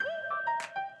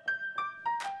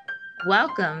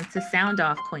Welcome to Sound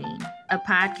Off Queen, a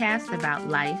podcast about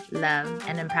life, love,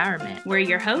 and empowerment. We're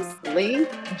your hosts, Lee,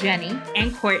 Jenny,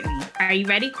 and Courtney. Are you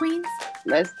ready, Queens?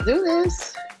 Let's do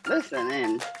this. Listen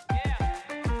in.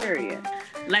 Period.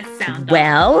 Let's sound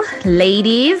well,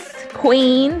 ladies,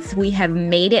 queens, we have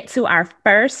made it to our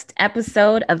first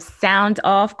episode of Sound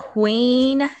Off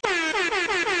Queen.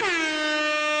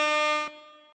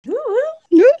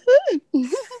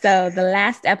 So the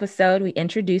last episode, we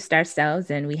introduced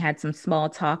ourselves and we had some small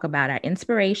talk about our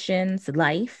inspirations,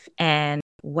 life, and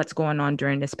what's going on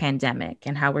during this pandemic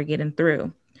and how we're getting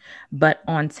through. But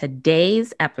on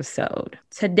today's episode,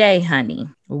 honey,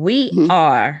 we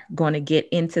are going to get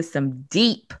into some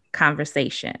deep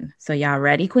conversation. So y'all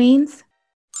ready, queens?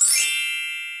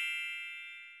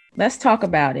 Let's talk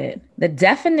about it. The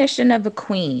definition of a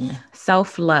queen,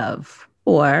 self-love.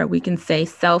 Or we can say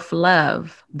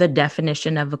self-love, the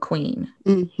definition of a queen.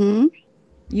 Mm-hmm.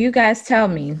 You guys tell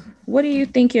me, what do you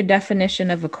think your definition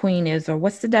of a queen is? Or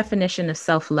what's the definition of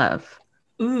self-love?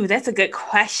 Ooh, that's a good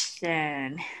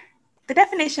question. The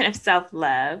definition of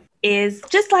self-love is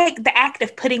just like the act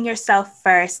of putting yourself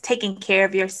first, taking care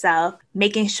of yourself,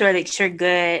 making sure that you're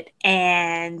good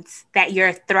and that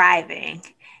you're thriving.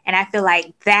 And I feel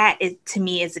like that is, to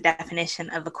me, is the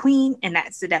definition of a queen. And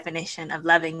that's the definition of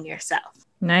loving yourself.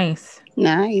 Nice.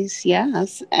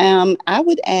 Yes. I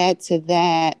would add to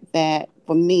that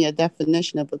for me, a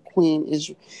definition of a queen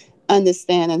is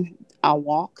understanding our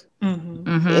walk.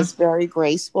 Mm-hmm. It's very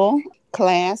graceful,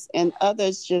 class, and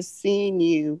others just seeing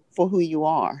you for who you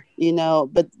are,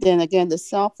 But then again, the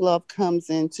self-love comes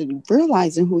into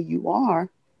realizing who you are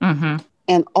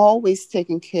and always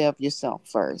taking care of yourself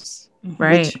first.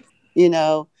 Right.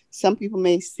 Which, some people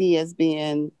may see as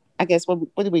being, I guess,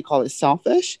 what do we call it?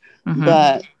 Selfish.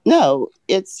 But no,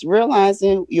 it's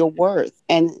realizing your worth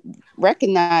and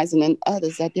recognizing in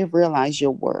others that they realize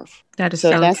your worth. That is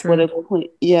so that's true. What a queen.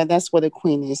 Yeah, that's what a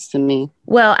queen is to me.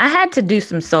 Well, I had to do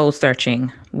some soul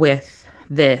searching with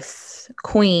this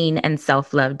queen and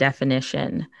self-love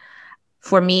definition.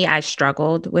 For me, I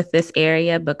struggled with this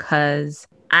area because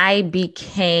I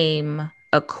became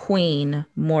a queen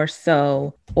more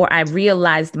so, or I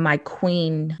realized my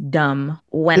queendom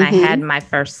when I had my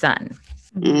first son,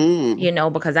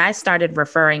 because I started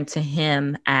referring to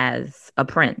him as a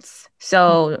prince.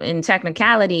 So in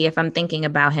technicality, if I'm thinking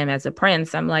about him as a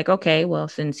prince, I'm like, okay, well,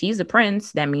 since he's a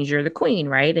prince, that means you're the queen,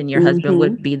 right? And your husband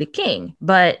would be the king.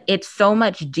 But it's so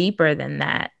much deeper than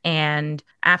that. And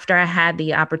after I had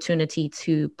the opportunity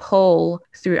to poll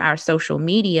through our social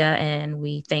media, and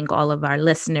we thank all of our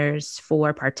listeners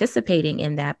for participating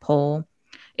in that poll,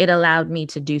 it allowed me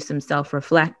to do some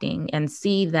self-reflecting and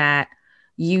see that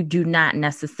you do not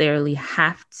necessarily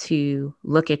have to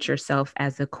look at yourself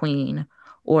as a queen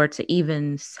or to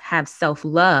even have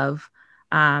self-love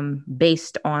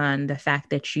based on the fact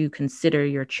that you consider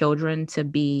your children to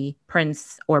be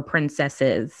prince or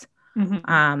princesses.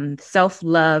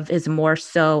 Self-love is more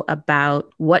so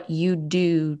about what you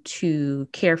do to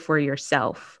care for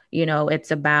yourself. It's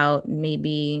about,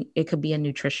 maybe it could be a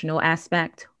nutritional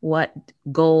aspect, what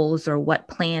goals or what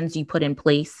plans you put in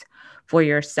place for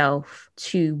yourself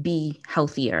to be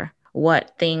healthier.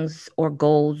 What things or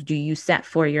goals do you set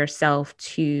for yourself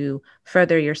to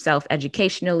further yourself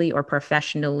educationally or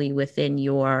professionally within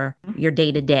your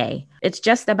day-to-day? It's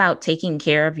just about taking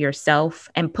care of yourself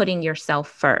and putting yourself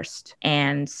first.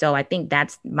 And so I think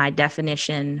that's my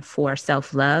definition for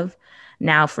self-love.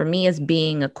 Now, for me, as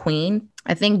being a queen,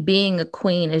 I think being a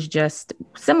queen is just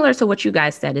similar to what you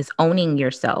guys said, is owning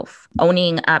yourself,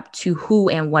 owning up to who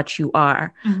and what you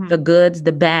are, the goods,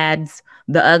 the bads,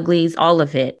 the uglies, all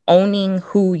of it, owning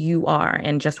who you are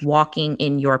and just walking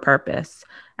in your purpose.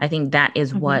 I think that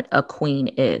is what a queen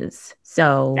is.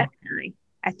 So definitely,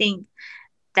 I think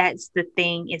that's the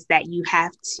thing, is that you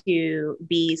have to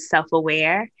be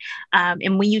self-aware.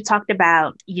 And when you talked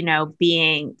about,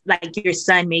 being like your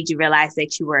son made you realize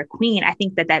that you were a queen, I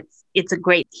think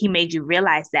he made you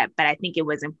realize that. But I think it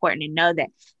was important to know that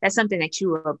that's something that you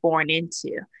were born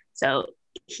into. So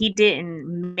he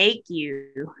didn't make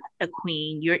you a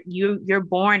queen. You're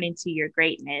born into your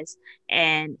greatness.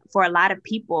 And for a lot of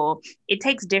people, it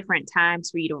takes different times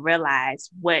for you to realize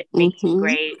what makes you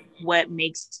great, what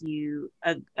makes you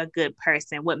a good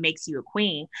person, what makes you a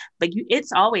queen. But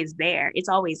it's always there. It's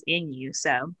always in you.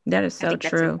 So that is so true.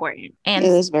 That's important. And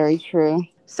it is very true.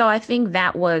 So I think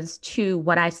that was too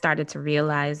what I started to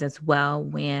realize as well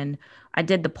when I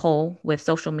did the poll with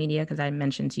social media, because I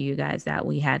mentioned to you guys that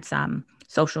we had some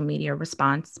social media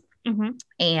response.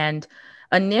 And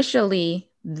initially,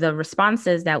 the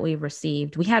responses that we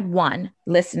received, we had one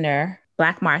listener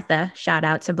Black Martha. Shout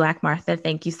out to Black Martha.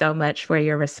 Thank you so much for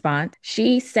your response.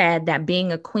 She said that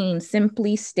being a queen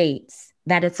simply states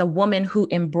that it's a woman who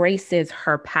embraces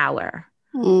her power.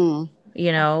 And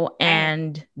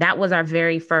that was our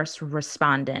very first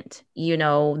respondent.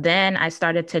 Then I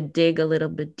started to dig a little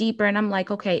bit deeper, and I'm like,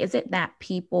 okay, is it that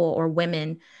people or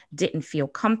women didn't feel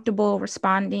comfortable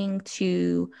responding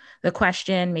to the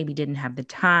question, maybe didn't have the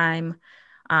time?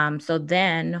 So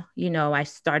then, I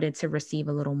started to receive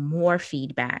a little more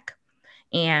feedback.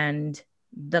 And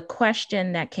the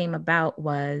question that came about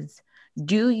was,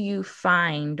 do you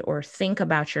find or think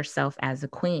about yourself as a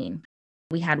queen?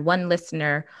 We had one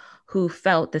listener who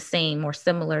felt the same or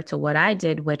similar to what I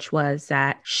did, which was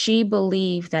that she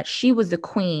believed that she was a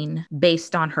queen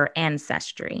based on her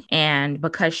ancestry. And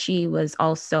because she was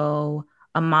also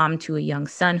a mom to a young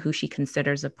son who she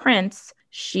considers a prince,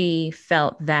 she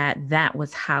felt that that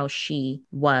was how she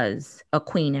was a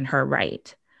queen in her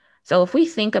right. So if we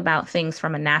think about things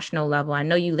from a national level, I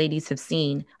know you ladies have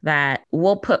seen that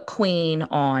we'll put queen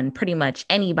on pretty much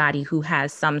anybody who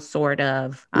has some sort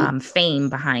of fame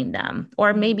behind them,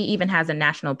 or maybe even has a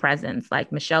national presence,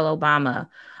 like Michelle Obama,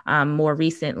 more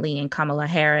recently, and Kamala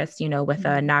Harris, with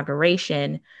the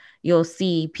inauguration. You'll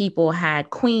see people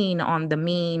had queen on the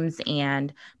memes,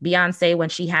 and Beyonce, when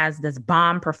she has this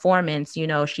bomb performance,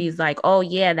 she's like, oh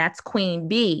yeah, that's Queen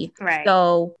B. Right.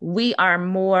 So we are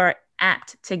more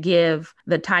apt to give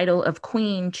the title of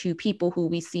queen to people who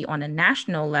we see on a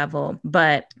national level,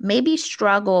 but maybe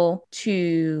struggle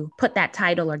to put that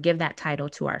title or give that title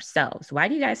to ourselves. Why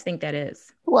do you guys think that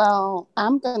is? Well,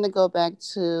 I'm going to go back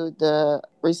to the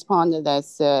respondent that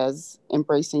says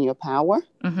embracing your power.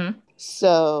 Mm-hmm.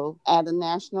 So at a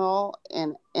national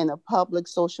and in a public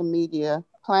social media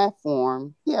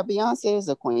platform, yeah, Beyonce is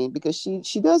a queen because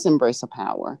she does embrace her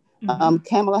power.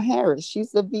 Kamala Harris,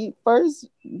 she's the first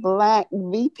Black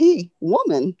VP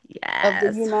woman of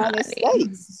the United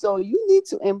States. So you need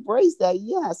to embrace that.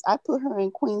 Yes, I put her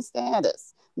in queen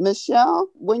status. Michelle,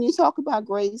 when you talk about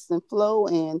grace and flow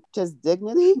and just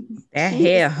dignity,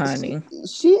 honey.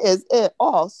 She is it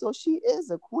all. So she is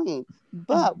a queen.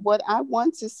 But what I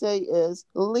want to say is,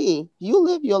 Lee, you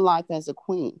live your life as a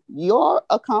queen. Your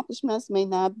accomplishments may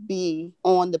not be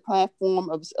on the platform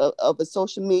of a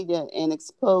social media and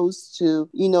exposed to,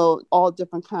 all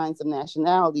different kinds of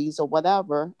nationalities or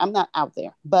whatever. I'm not out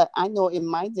there. But I know in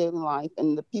my daily life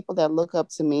and the people that look up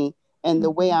to me and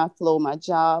the way I flow my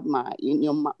job, my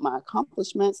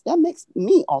accomplishments, that makes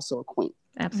me also a queen.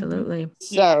 Absolutely.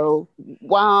 So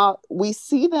while we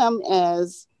see them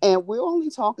as, and we're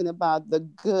only talking about the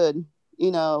good,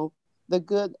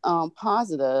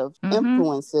 positive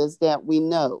influences that we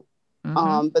know.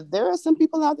 But there are some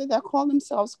people out there that call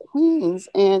themselves queens.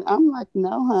 And I'm like,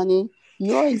 no, honey,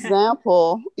 your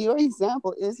example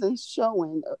isn't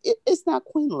showing, it's not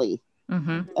queenly.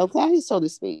 Okay, so to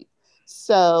speak.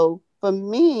 So for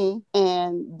me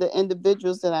and the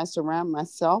individuals that I surround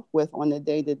myself with on a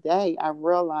day-to-day, I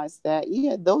realize that,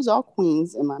 those are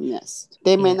queens in my midst.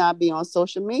 They may not be on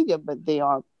social media, but they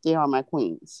are my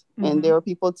queens. And there are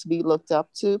people to be looked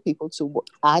up to, people to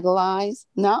idolize,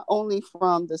 not only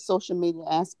from the social media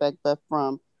aspect, but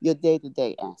from your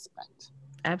day-to-day aspect.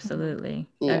 Absolutely.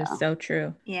 That is so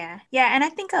true. Yeah. And I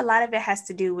think a lot of it has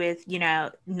to do with,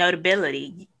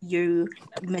 notability.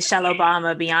 Michelle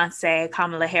Obama, Beyonce,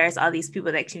 Kamala Harris, all these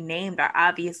people that you named are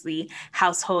obviously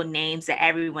household names that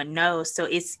everyone knows. So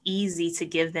it's easy to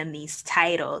give them these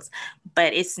titles,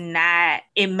 but it's not,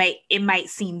 it might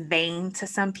seem vain to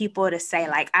some people to say,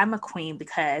 like, I'm a queen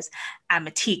because I'm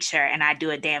a teacher and I do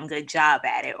a damn good job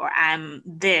at it, or I'm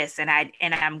this and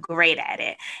I'm great at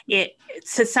it.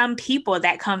 To some people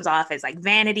that comes off as like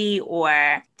vanity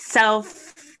or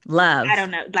self-love. I don't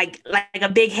know, like a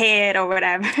big head or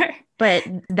whatever. But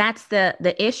that's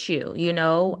the issue,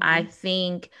 I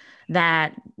think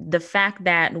that the fact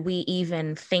that we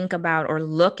even think about or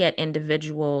look at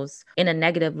individuals in a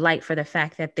negative light for the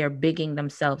fact that they're bigging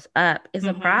themselves up is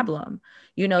a problem.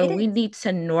 We need to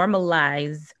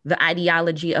normalize the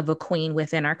ideology of a queen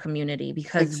within our community,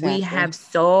 because we have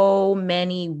so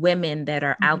many women that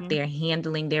are out there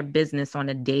handling their business on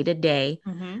a day-to-day.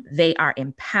 They are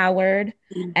empowered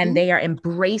and they are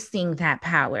embracing that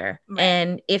power. Right.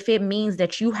 And if it means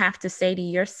that you have to say to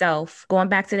yourself, going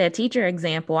back to that teacher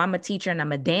example, I'm a teacher and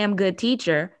I'm a damn good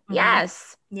teacher.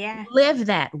 Yes. Yeah. Live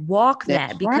that, walk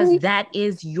that, because that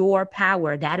is your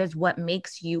power. That is what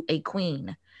makes you a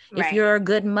queen. Right. If you're a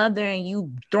good mother and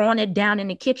you throwing it down in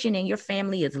the kitchen and your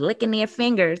family is licking their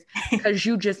fingers because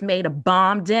you just made a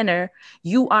bomb dinner,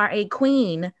 you are a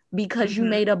queen because you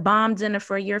made a bomb dinner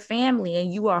for your family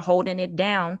and you are holding it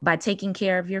down by taking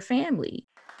care of your family.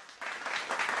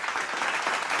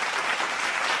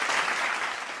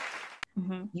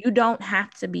 Mm-hmm. You don't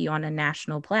have to be on a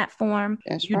national platform.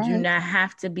 That's You do right. not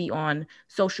have to be on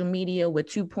social media with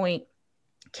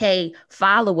 2.k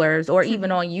followers, or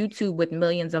even on YouTube with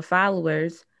millions of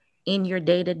followers. In your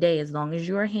day-to-day, as long as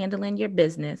you're handling your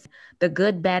business, the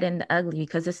good, bad, and the ugly,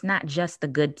 because it's not just the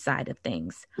good side of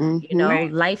things. Mm-hmm. You know,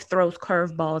 life throws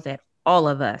curveballs at all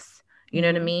of us. You know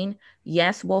what I mean?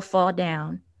 Yes, we'll fall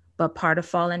down, but part of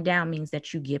falling down means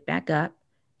that you get back up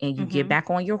and you get back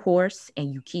on your horse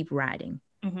and you keep riding.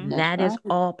 That That's is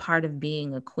right. all part of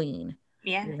being a queen.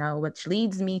 Yeah. You know, which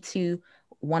leads me to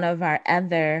one of our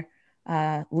other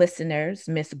listeners,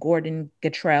 Miss Gordon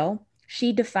Gatrell.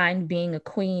 She defined being a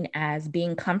queen as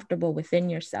being comfortable within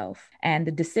yourself and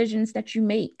the decisions that you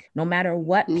make, no matter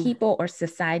what people or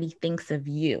society thinks of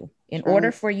you. In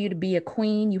order for you to be a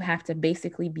queen, you have to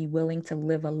basically be willing to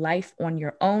live a life on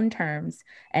your own terms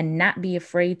and not be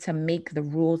afraid to make the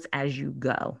rules as you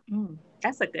go.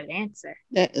 That's a good answer.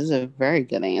 That is a very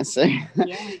good answer.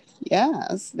 Yeah.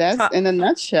 Yes, that's in a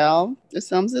nutshell. It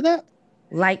sums it up.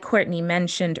 Like Courtney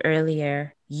mentioned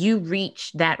earlier, you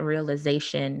reach that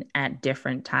realization at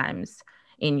different times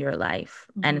in your life.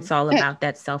 And it's all about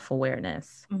that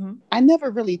self-awareness. I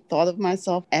never really thought of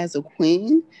myself as a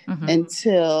queen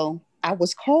until I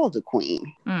was called a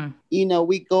queen. You know,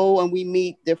 we go and we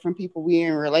meet different people, we're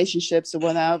in relationships or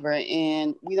whatever,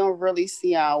 and we don't really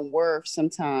see our worth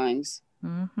sometimes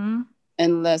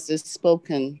unless it's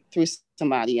spoken through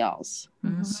somebody else.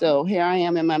 So here I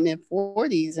am in my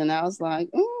mid-40s, and I was like,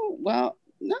 oh, well,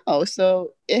 no.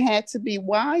 So it had to be,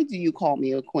 why do you call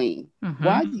me a queen?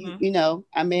 Why do you, you know,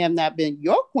 I may have not been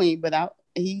your queen, but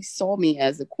he saw me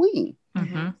as a queen.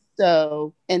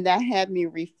 So, and that had me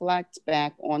reflect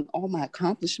back on all my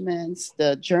accomplishments,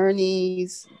 the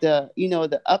journeys,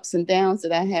 the ups and downs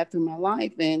that I had through my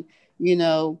life. And,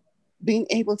 being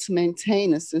able to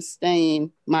maintain and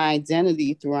sustain my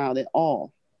identity throughout it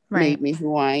all made me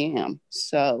who I am.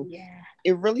 So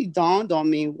it really dawned on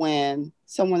me when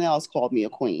someone else called me a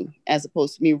queen, as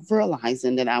opposed to me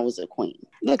realizing that I was a queen.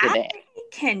 Look at that.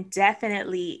 Can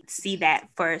definitely see that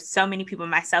for so many people,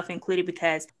 myself included,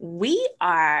 because we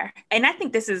are, and I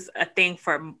think this is a thing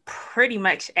for pretty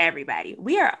much everybody,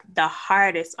 we are the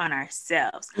hardest on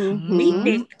ourselves. We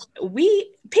think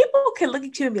people can look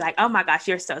at you and be like, oh my gosh,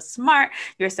 you're so smart,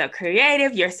 you're so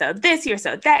creative, you're so this, you're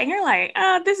so that, and you're like,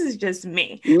 oh, this is just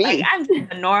me. Like, I'm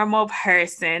just a normal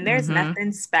person, there's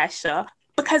nothing special.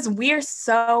 Because we're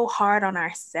so hard on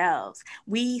ourselves.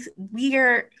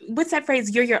 We're, what's that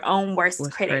phrase? You're your own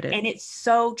worst critic. And it's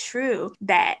so true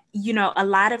that, a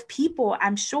lot of people,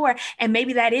 I'm sure, and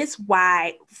maybe that is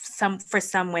why for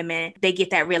some women, they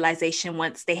get that realization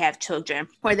once they have children,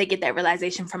 or they get that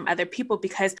realization from other people,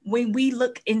 because when we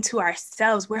look into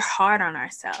ourselves, we're hard on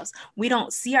ourselves. We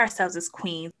don't see ourselves as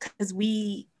queens because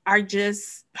we are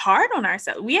just hard on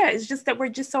ourselves. Yeah, it's just that we're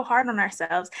just so hard on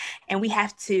ourselves. And we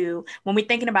have to, when we're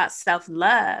thinking about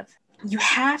self-love, you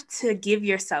have to give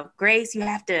yourself grace. You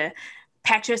have to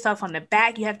pat yourself on the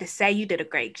back. You have to say you did a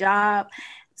great job.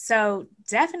 So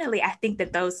definitely, I think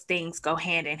that those things go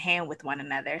hand in hand with one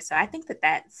another. So I think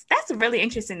that's really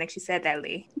interesting that you said that,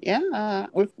 Lee. Yeah,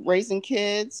 with raising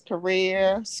kids,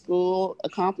 career, school,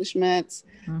 accomplishments,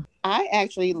 I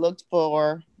actually looked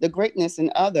for the greatness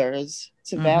in others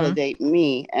to validate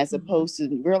me, as opposed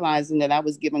to realizing that I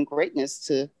was giving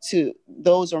greatness to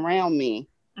those around me.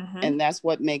 And that's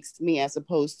what makes me, as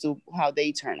opposed to how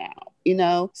they turn out,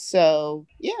 So,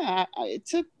 yeah, it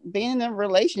took being in a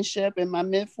relationship in my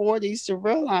mid-40s to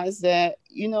realize that,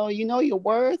 your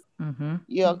worth,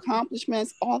 your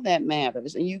accomplishments, all that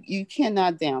matters. And you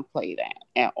cannot downplay that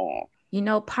at all.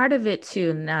 Part of it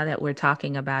too, now that we're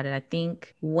talking about it, I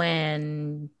think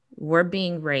when we're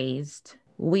being raised,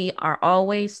 we are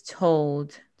always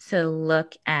told to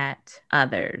look at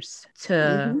others,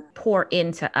 to pour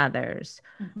into others,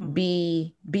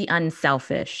 be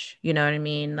unselfish. You know what I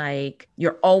mean? Like,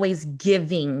 you're always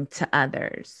giving to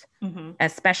others.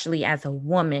 Especially as a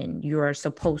woman, you're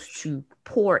supposed to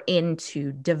pour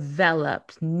into,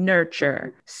 develop,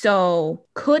 nurture. So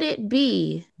could it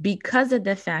be because of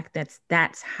the fact that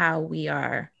that's how we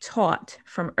are taught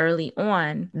from early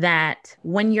on, that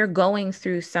when you're going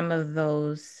through some of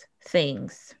those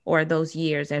things or those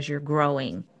years as you're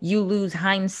growing, you lose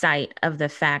hindsight of the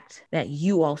fact that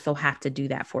you also have to do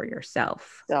that for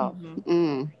yourself?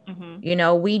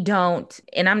 We don't,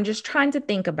 and I'm just trying to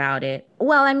think about it.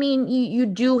 Well, I mean, you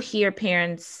do hear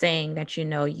parents saying that,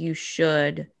 you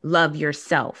should love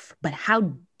yourself, but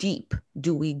how deep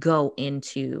do we go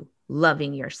into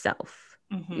loving yourself?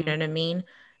 You know what I mean?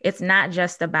 It's not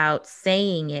just about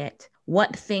saying it.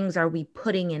 what things are we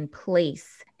putting in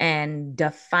place and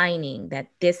defining that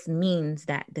this means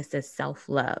that this is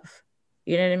self-love?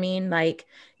 You know what I mean? Like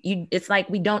it's like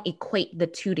we don't equate the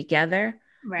two together.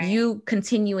 Right. You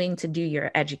continuing to do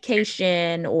your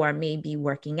education or maybe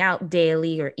working out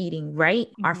daily or eating right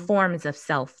are forms of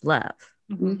self-love.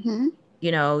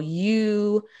 You know,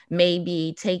 you may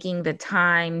be taking the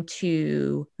time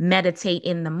to meditate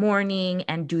in the morning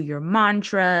and do your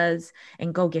mantras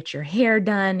and go get your hair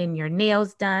done and your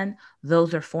nails done.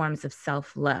 Those are forms of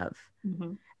self-love.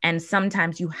 And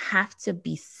sometimes you have to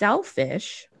be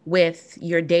selfish with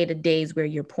your day-to-days where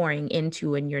you're pouring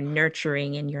into and you're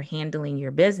nurturing and you're handling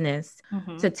your business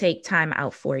to take time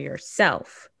out for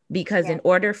yourself. Because in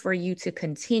order for you to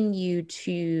continue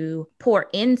to pour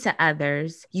into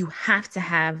others, you have to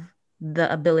have the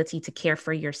ability to care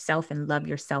for yourself and love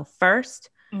yourself first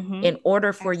in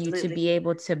order for you to be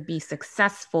able to be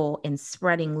successful in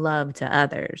spreading love to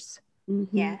others.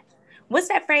 Yeah. What's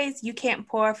that phrase? You can't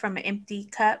pour from an empty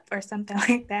cup or something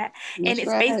like that. That's and it's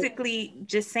right. basically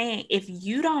just saying, if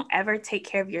you don't ever take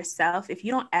care of yourself, if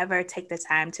you don't ever take the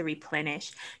time to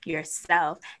replenish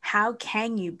yourself, how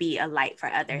can you be a light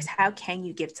for others? How can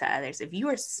you give to others? If you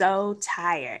are so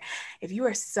tired, if you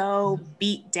are so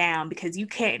beat down because you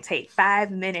can't take 5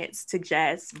 minutes to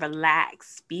just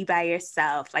relax, be by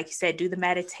yourself, like you said, do the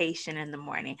meditation in the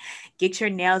morning, get your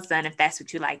nails done if that's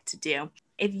what you like to do.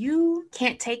 If you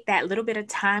can't take that little bit of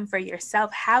time for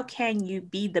yourself, how can you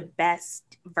be the best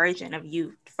version of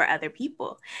you for other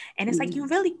people? And it's like, you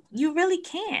really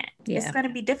can't. Yeah. It's going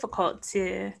to be difficult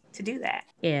to do that.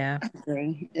 Yeah. I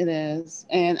agree. It is.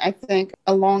 And I think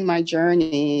along my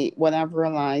journey, what I've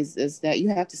realized is that you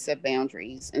have to set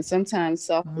boundaries. And sometimes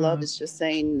self-love is just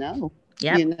saying no.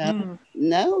 Yep. You know,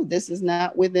 no, this is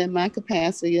not within my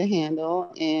capacity to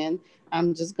handle. And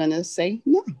I'm just going to say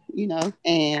no, you know,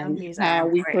 and how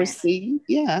we proceed.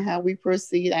 Yeah. How we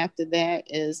proceed after that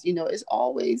is, you know, it's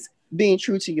always being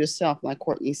true to yourself. Like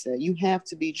Courtney said, you have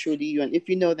to be true to you. And if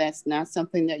you know that's not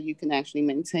something that you can actually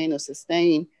maintain or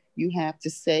sustain, you have to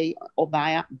say or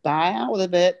buy out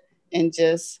of it and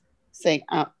just say,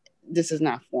 this is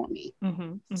not for me.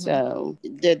 So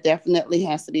there definitely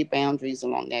has to be boundaries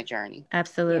along that journey.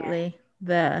 Absolutely.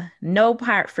 The no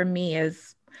part for me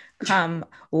is come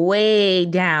way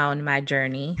down my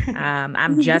journey.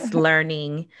 I'm just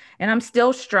learning and I'm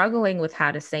still struggling with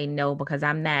how to say no because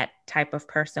I'm that type of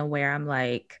person where I'm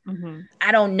like,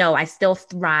 I don't know. I still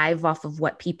thrive off of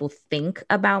what people think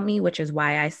about me, which is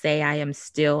why I say I am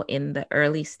still in the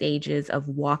early stages of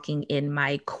walking in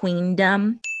my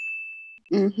queendom.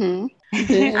 You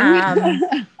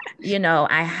know,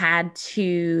 I had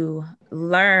to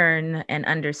learn and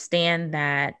understand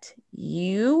that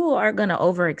you are going to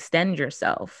overextend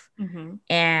yourself.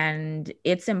 And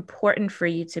it's important for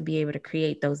you to be able to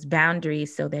create those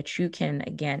boundaries so that you can,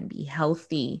 again, be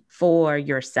healthy for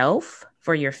yourself,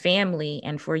 for your family,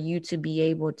 and for you to be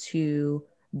able to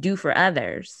do for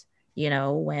others. You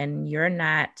know, when you're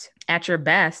not at your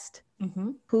best,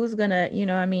 who's going to, you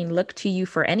know, I mean, look to you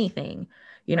for anything?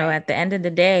 You know, at the end of the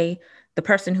day, the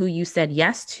person who you said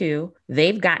yes to,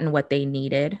 they've gotten what they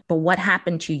needed. But what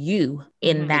happened to you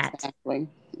in that? Exactly.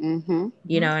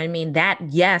 You know what I mean? That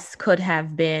yes could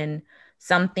have been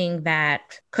something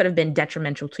that could have been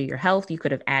detrimental to your health. You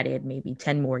could have added maybe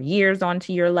 10 more years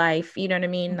onto your life. You know what I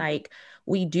mean? Like,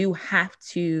 we do have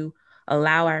to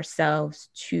allow ourselves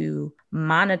to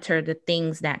monitor the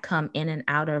things that come in and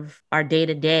out of our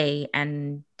day-to-day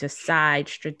and decide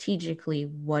strategically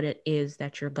what it is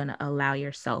that you're going to allow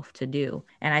yourself to do.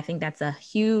 And I think that's a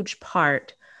huge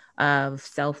part of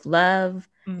self-love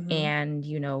and,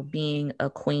 you know, being a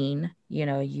queen. You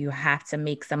know, you have to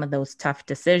make some of those tough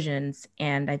decisions.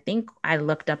 And I think I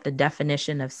looked up the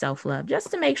definition of self-love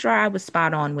just to make sure I was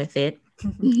spot on with it.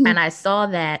 And I saw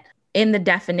that in the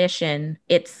definition,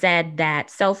 it said that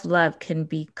self-love can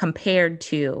be compared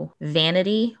to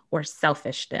vanity or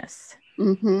selfishness.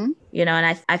 You know,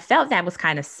 and I felt that was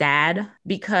kind of sad,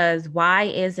 because why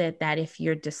is it that if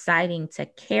you're deciding to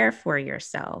care for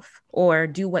yourself or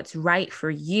do what's right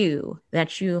for you,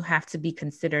 that you have to be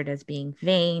considered as being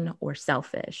vain or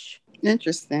selfish?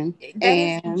 Interesting. That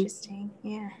is interesting.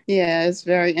 Yeah, it's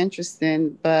very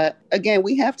interesting. But again,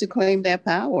 we have to claim that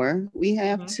power. We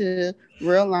have to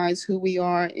realize who we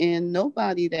are, and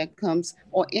nobody that comes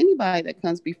or anybody that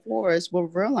comes before us will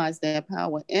realize that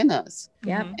power in us.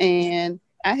 And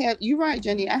you're right,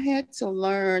 Jenny. I had to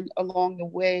learn along the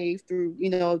way through,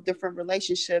 you know, different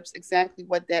relationships exactly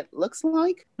what that looks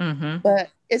like.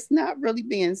 But it's not really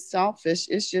being selfish.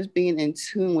 It's just being in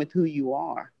tune with who you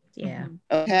are. Yeah.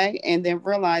 Okay. And then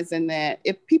realizing that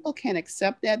if people can't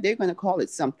accept that, they're going to call it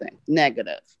something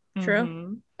negative. True.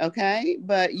 Mm-hmm. Okay.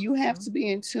 But you have to be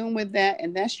in tune with that.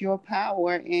 And that's your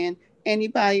power. And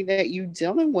anybody that you're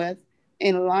dealing with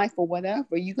in life or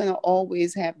whatever, you're going to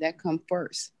always have that come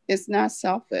first. It's not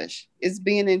selfish. It's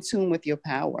being in tune with your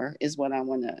power, is what I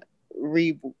want to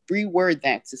reword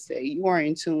that to say. You are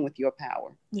in tune with your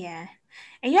power. Yeah.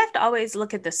 And you have to always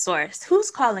look at the source.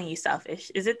 Who's calling you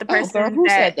selfish? Is it the Oh, girl, person who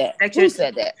said that? that Who you're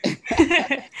said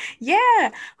that?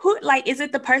 Yeah. Who, like, is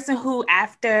it the person who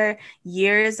after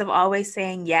years of always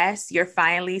saying yes, you're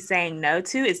finally saying no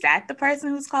to? Is that the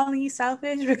person who's calling you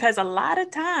selfish? Because a lot of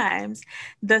times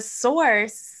the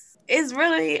source is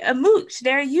really a mooch.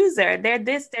 They're a user. They're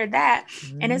this, they're that.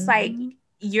 And it's like,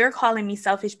 you're calling me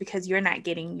selfish because you're not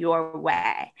getting your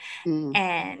way.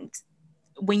 And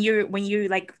when you're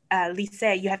like Lee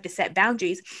said, you have to set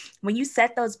boundaries. When you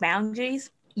set those boundaries,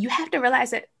 you have to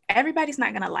realize that everybody's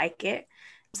not going to like it.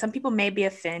 Some people may be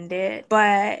offended,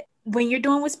 but when you're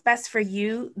doing what's best for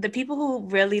you, the people who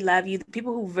really love you, the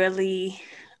people who really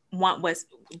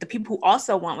the people who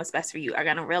also want what's best for you are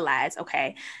going to realize,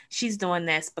 okay, she's doing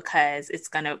this because it's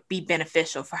going to be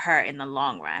beneficial for her in the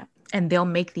long run. And they'll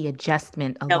make the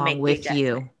adjustment along with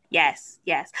you. Yes,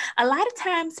 yes. A lot of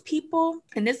times people,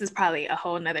 and this is probably a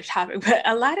whole nother topic, but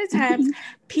a lot of times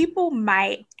people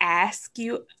might ask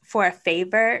you for a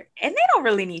favor and they don't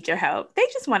really need your help. They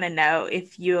just want to know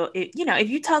if you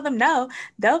tell them no,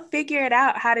 they'll figure it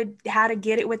out how to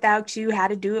get it without you, how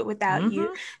to do it without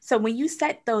you. So when you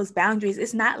set those boundaries,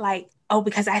 it's not like, oh,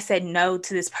 because I said no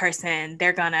to this person,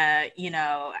 they're gonna,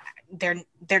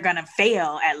 they're gonna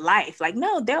fail at life. Like,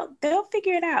 no, they'll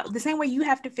figure it out. The same way you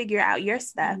have to figure out your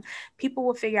stuff, people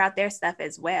will figure out their stuff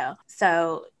as well.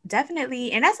 So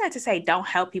definitely, and that's not to say don't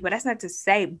help people. That's not to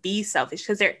say be selfish,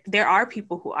 because there are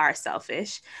people who are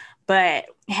selfish, but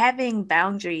having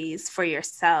boundaries for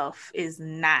yourself is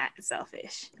not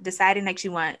selfish. Deciding that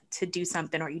you want to do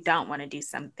something or you don't want to do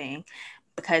something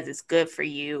because it's good for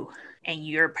you and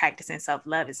you're practicing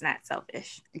self-love is not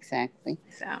selfish. Exactly.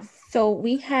 So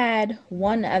we had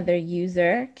one other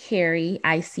user, Carrie,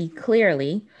 I see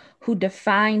clearly, who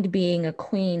defined being a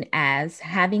queen as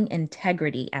having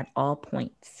integrity at all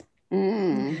points.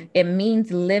 It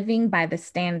means living by the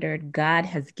standard God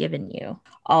has given you.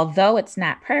 Although it's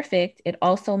not perfect, it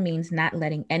also means not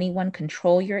letting anyone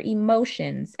control your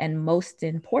emotions and, most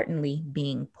importantly,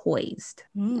 being poised.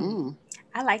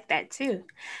 I like that too.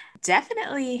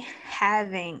 Definitely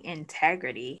having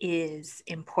integrity is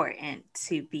important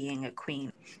to being a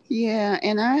queen. Yeah,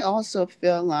 and I also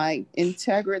feel like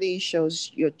integrity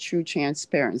shows your true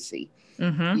transparency.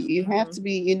 You have to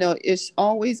be, it's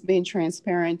always been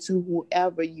transparent to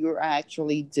whoever you're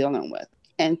actually dealing with.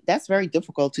 And that's very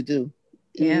difficult to do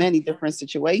in many different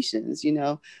situations.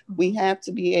 We have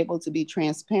to be able to be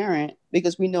transparent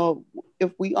because we know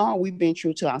if we've been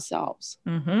true to ourselves.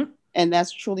 And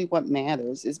that's truly what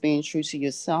matters, is being true to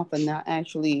yourself and not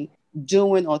actually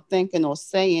doing or thinking or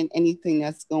saying anything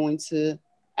that's going to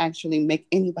actually make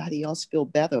anybody else feel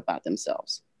better about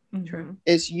themselves. True.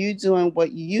 It's you doing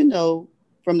what you know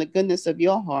from the goodness of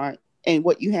your heart and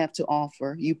what you have to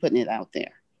offer, you putting it out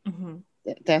there.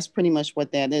 That's pretty much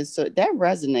what that is. So that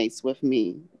resonates with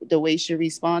me. The way she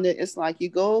responded, it's like you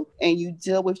go and you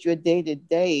deal with your day to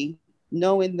day,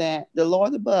 knowing that the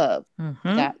Lord above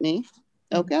got me.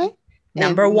 Okay.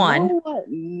 Number one.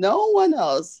 No one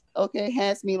else, okay,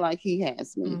 has me like he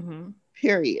has me.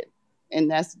 Period.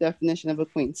 And that's the definition of a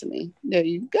queen to me. There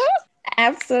you go.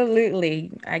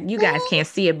 Absolutely. You guys can't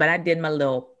see it, but I did my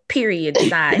little period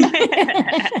sign.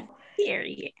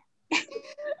 Period.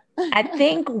 I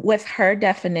think with her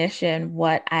definition,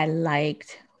 what I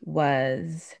liked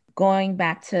was going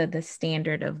back to the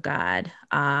standard of God.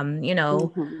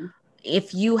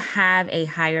 If you have a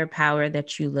higher power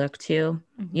that you look to,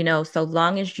 so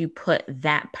long as you put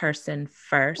that person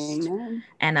first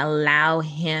and allow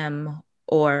him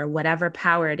or whatever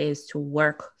power it is to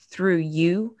work through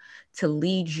you to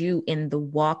lead you in the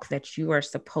walk that you are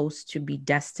supposed to be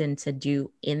destined to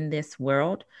do in this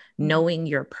world, knowing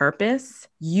your purpose,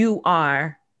 you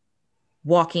are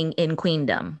walking in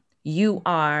queendom. You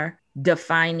are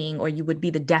defining, or you would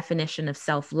be the definition of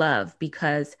self-love,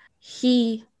 because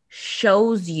he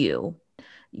shows you,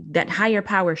 that higher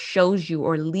power shows you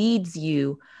or leads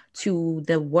you to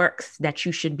the works that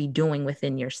you should be doing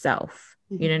within yourself.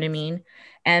 You know what I mean?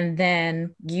 And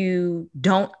then you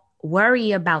don't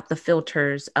worry about the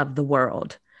filters of the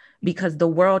world, because the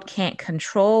world can't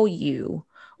control you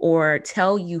or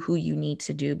tell you who you need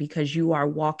to do, because you are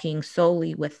walking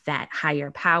solely with that higher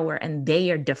power and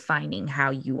they are defining how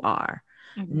you are.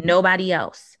 Nobody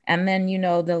else. And then,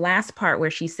 the last part where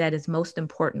she said is most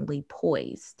importantly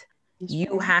poised.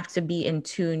 You have to be in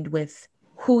tune with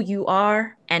who you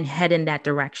are and head in that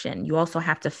direction. You also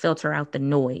have to filter out the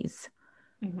noise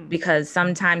because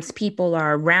sometimes people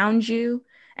are around you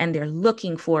and they're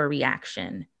looking for a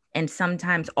reaction. And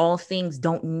sometimes all things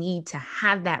don't need to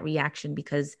have that reaction,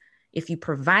 because if you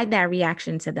provide that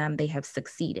reaction to them, they have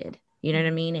succeeded. You know what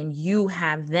I mean? And you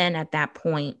have then at that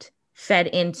point fed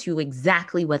into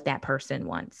exactly what that person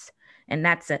wants. And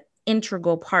that's an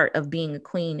integral part of being a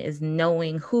queen, is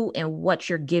knowing who and what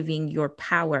you're giving your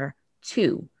power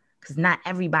to, because not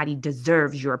everybody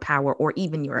deserves your power or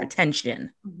even your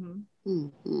attention.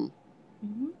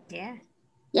 Yeah.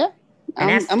 Yeah.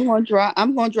 I'm going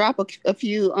to drop a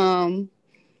few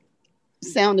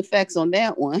sound effects on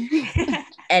that one.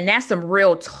 And that's some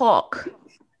real talk.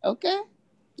 Okay.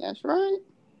 That's right.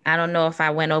 I don't know if I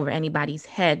went over anybody's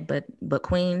head, but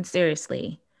Queen,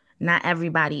 seriously, not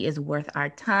everybody is worth our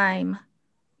time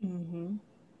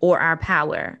or our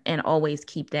power, and always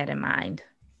keep that in mind.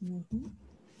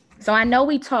 So I know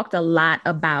we talked a lot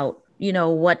about,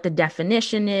 what the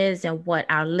definition is and what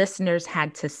our listeners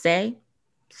had to say.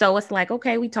 So it's like,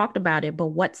 okay, we talked about it, but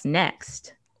what's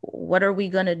next? What are we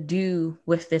going to do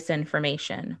with this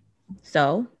information?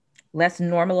 So let's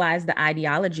normalize the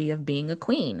ideology of being a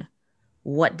queen.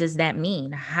 What does that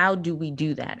mean? How do we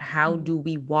do that? How do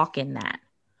we walk in that?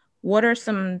 What are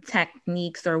some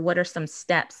techniques or what are some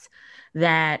steps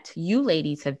that you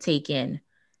ladies have taken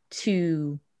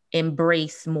to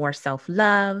embrace more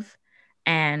self-love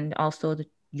and also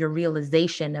your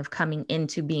realization of coming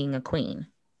into being a queen?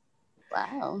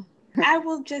 Wow. I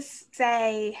will just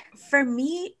say, for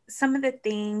me, some of the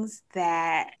things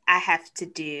that I have to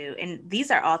do, and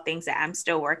these are all things that I'm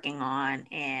still working on,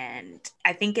 and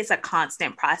I think it's a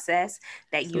constant process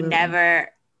that you never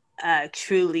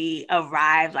truly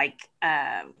arrive.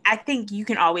 I think you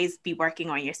can always be working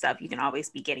on yourself. You can always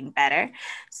be getting better.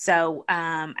 So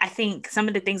I think some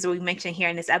of the things that we mentioned here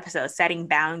in this episode, setting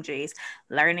boundaries,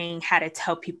 learning how to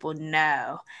tell people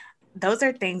no, those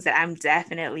are things that I'm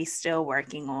definitely still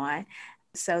working on.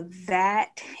 So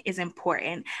that is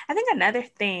important. I think another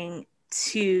thing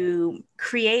to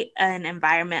create an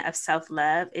environment of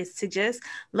self-love is to just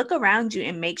look around you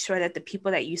and make sure that the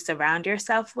people that you surround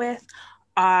yourself with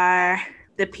are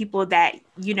the people that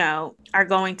are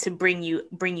going to bring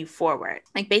you forward.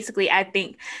 Like, basically, I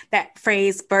think that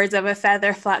phrase, birds of a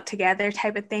feather flock together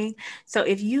type of thing. So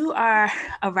if you are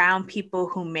around people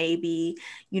who maybe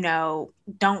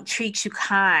don't treat you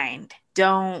kind,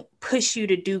 don't push you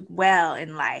to do well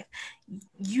in life,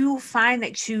 you find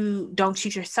that you don't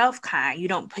treat yourself kind, you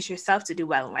don't push yourself to do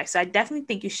well in life. So I definitely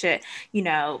think you should,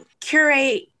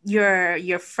 curate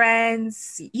your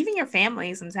friends, even your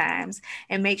family sometimes,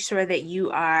 and make sure that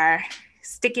you are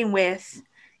sticking with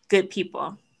good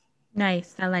people.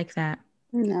 Nice. I like that.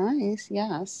 Nice.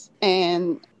 Yes.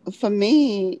 And for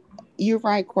me, you're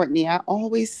right, Courtney. I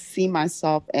always see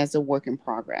myself as a work in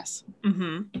progress.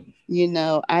 I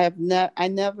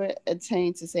never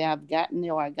attained to say I've gotten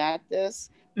there or I got this,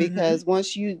 because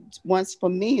once I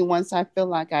feel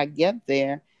like I get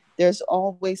there, there's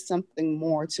always something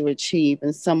more to achieve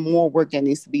and some more work that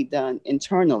needs to be done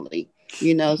internally,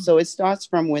 so it starts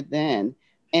from within.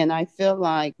 And I feel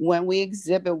like when we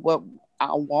exhibit what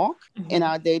our walk in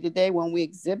our day-to-day, when we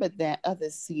exhibit that,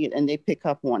 others see it and they pick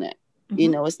up on it.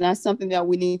 It's not something that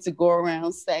we need to go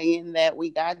around saying that we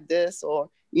got this or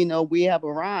we have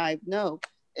arrived. No,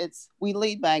 we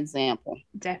lead by example.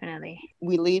 Definitely.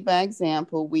 We lead by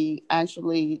example. We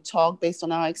actually talk based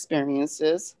on our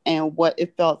experiences and what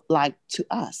it felt like to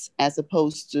us, as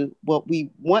opposed to what we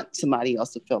want somebody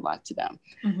else to feel like to them.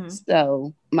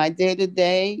 So my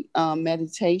day-to-day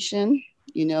meditation,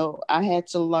 I had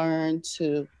to learn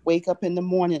to wake up in the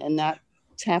morning and not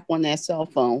tap on that cell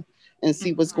phone and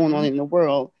see what's going on in the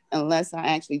world unless I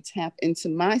actually tap into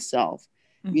myself.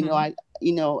 And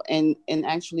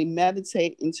actually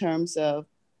meditate in terms of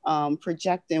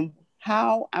projecting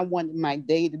how I wanted my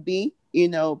day to be,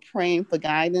 praying for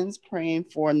guidance, praying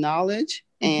for knowledge,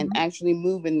 and actually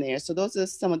moving there. So those are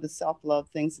some of the self-love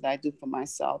things that I do for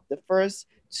myself. The first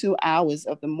 2 hours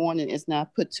of the morning is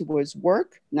not put towards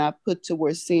work, not put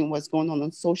towards seeing what's going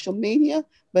on social media,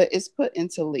 but it's put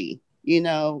into Lee.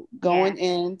 Going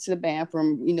into the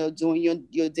bathroom, doing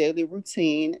your daily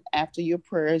routine after your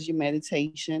prayers, your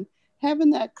meditation, having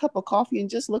that cup of coffee and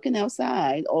just looking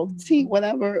outside or tea,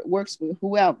 whatever works with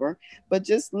whoever, but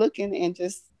just looking and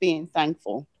just being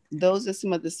thankful. Those are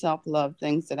some of the self-love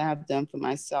things that I've done for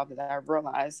myself that I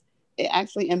realized it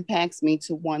actually impacts me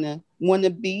to want to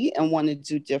be and want to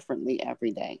do differently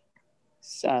every day.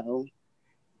 So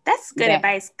that's good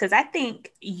advice, because I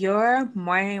think your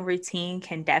morning routine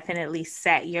can definitely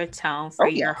set your tone for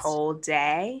your whole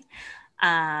day.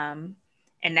 And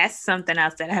And that's something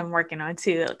else that I'm working on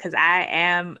too, because I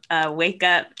am a wake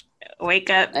up,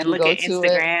 and look at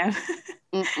Instagram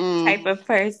type of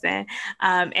person.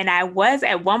 And I was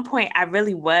at one point, I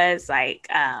really was like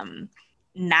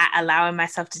not allowing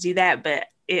myself to do that, but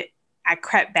I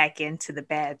crept back into the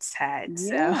bad side.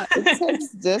 Yeah, So it takes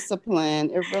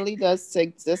discipline. It really does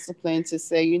take discipline to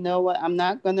say, you know what, I'm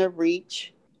not going to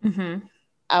reach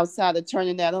outside of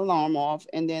turning that alarm off.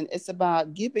 And then it's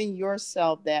about giving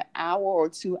yourself that hour or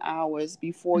 2 hours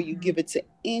before you give it to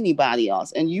anybody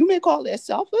else. And you may call that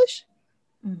selfish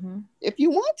if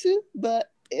you want to,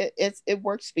 but it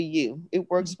works for you. It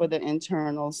works for the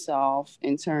internal self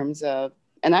in terms of,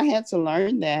 and I had to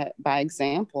learn that by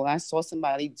example. I saw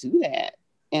somebody do that.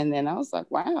 And then I was like,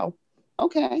 wow,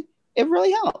 okay. It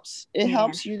really helps. It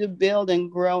helps you to build and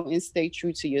grow and stay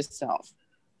true to yourself.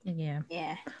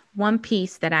 Yeah. One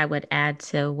piece that I would add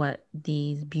to what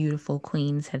these beautiful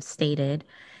queens have stated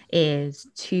is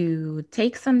to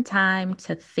take some time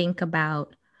to think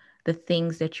about the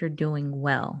things that you're doing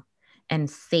well and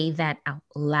say that out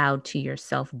loud to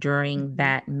yourself during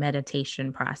that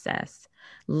meditation process.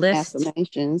 List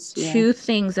affirmations, 2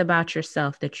 things about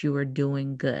yourself that you are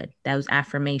doing good, those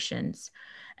affirmations.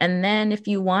 And then if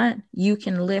you want, you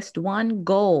can list 1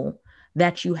 goal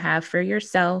that you have for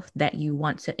yourself that you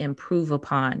want to improve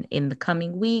upon in the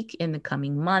coming week, in the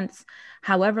coming months,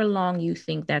 however long you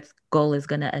think that goal is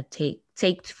going to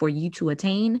take for you to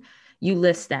attain. You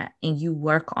list that and you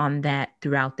work on that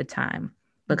throughout the time,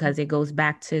 because it goes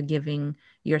back to giving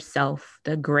yourself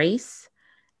the grace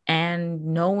and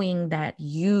knowing that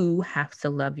you have to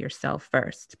love yourself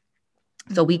first.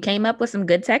 So we came up with some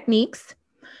good techniques.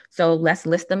 So let's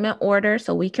list them in order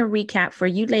so we can recap for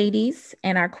you ladies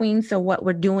and our queens. So what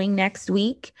we're doing next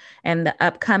week and the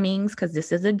upcomings, because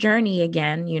this is a journey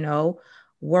again, you know,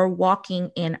 we're walking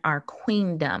in our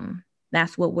queendom.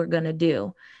 That's what we're going to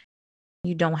do.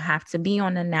 You don't have to be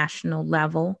on a national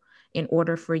level in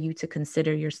order for you to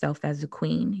consider yourself as a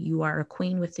queen. You are a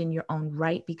queen within your own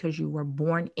right because you were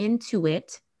born into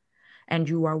it and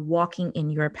you are walking in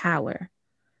your power.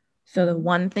 So the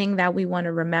one thing that we want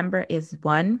to remember is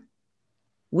 1,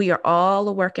 we are all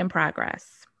a work in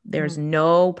progress. There's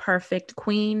no perfect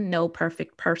queen, no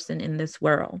perfect person in this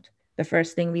world. The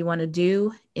first thing we want to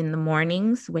do in the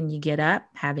mornings when you get up,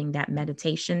 having that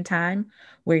meditation time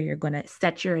where you're going to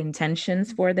set your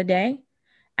intentions for the day,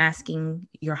 asking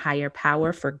your higher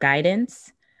power for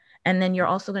guidance. And then you're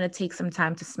also going to take some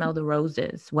time to smell the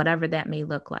roses, whatever that may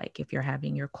look like. If you're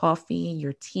having your coffee,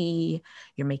 your tea,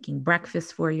 you're making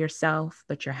breakfast for yourself,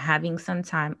 but you're having some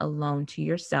time alone to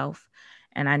yourself.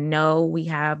 And I know we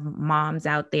have moms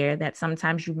out there that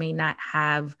sometimes you may not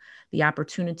have the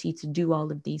opportunity to do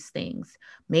all of these things.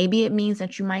 Maybe it means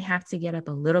that you might have to get up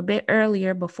a little bit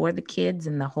earlier before the kids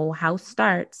and the whole house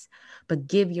starts, but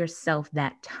give yourself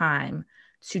that time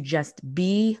to just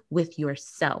be with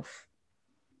yourself.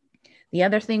 The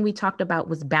other thing we talked about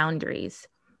was boundaries,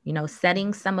 you know,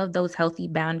 setting some of those healthy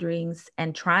boundaries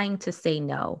and trying to say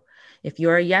no. If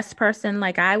you're a yes person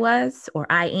like I was, or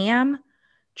I am,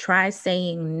 try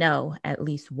saying no at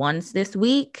least once this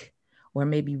week, or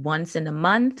maybe once in a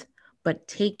month, but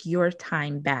take your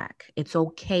time back. It's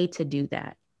okay to do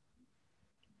that.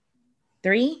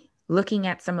 3, looking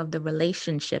at some of the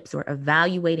relationships or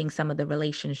evaluating some of the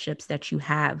relationships that you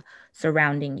have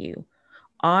surrounding you.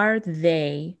 Are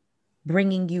they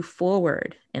bringing you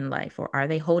forward in life, or are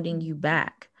they holding you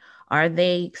back? Are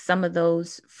they some of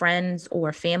those friends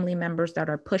or family members that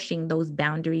are pushing those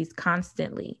boundaries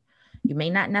constantly? You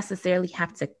may not necessarily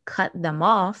have to cut them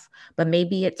off, but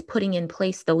maybe it's putting in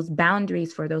place those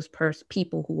boundaries for those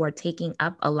people who are taking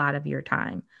up a lot of your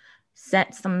time.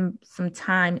 Set some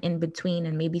time in between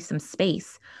and maybe some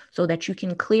space so that you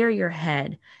can clear your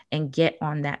head and get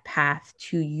on that path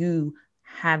to you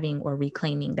having or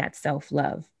reclaiming that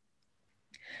self-love.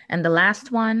 And the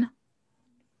last one,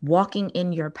 walking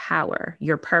in your power,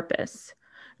 your purpose.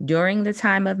 During the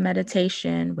time of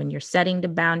meditation, when you're setting the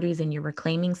boundaries and you're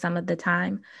reclaiming some of the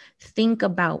time, think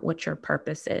about what your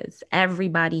purpose is.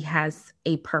 Everybody has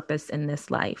a purpose in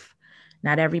this life.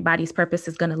 Not everybody's purpose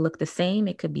is going to look the same.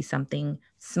 It could be something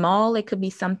small. It could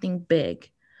be something big.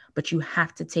 But you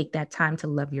have to take that time to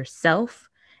love yourself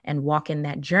and walk in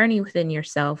that journey within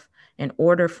yourself in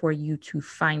order for you to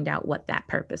find out what that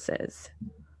purpose is.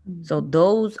 So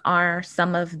those are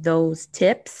some of those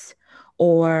tips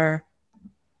or,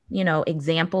 you know,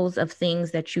 examples of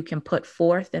things that you can put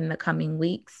forth in the coming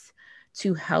weeks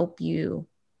to help you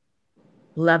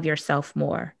love yourself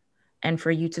more and for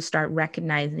you to start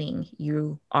recognizing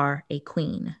you are a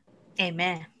queen.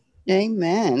 Amen.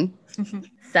 Amen.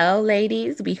 So,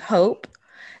 ladies, we hope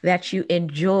that you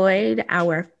enjoyed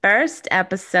our first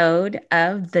episode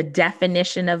of The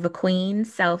Definition of a Queen,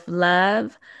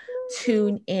 Self-Love.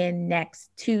 Tune in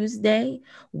next Tuesday,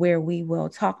 where we will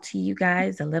talk to you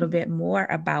guys a little bit more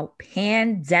about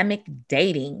pandemic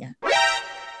dating.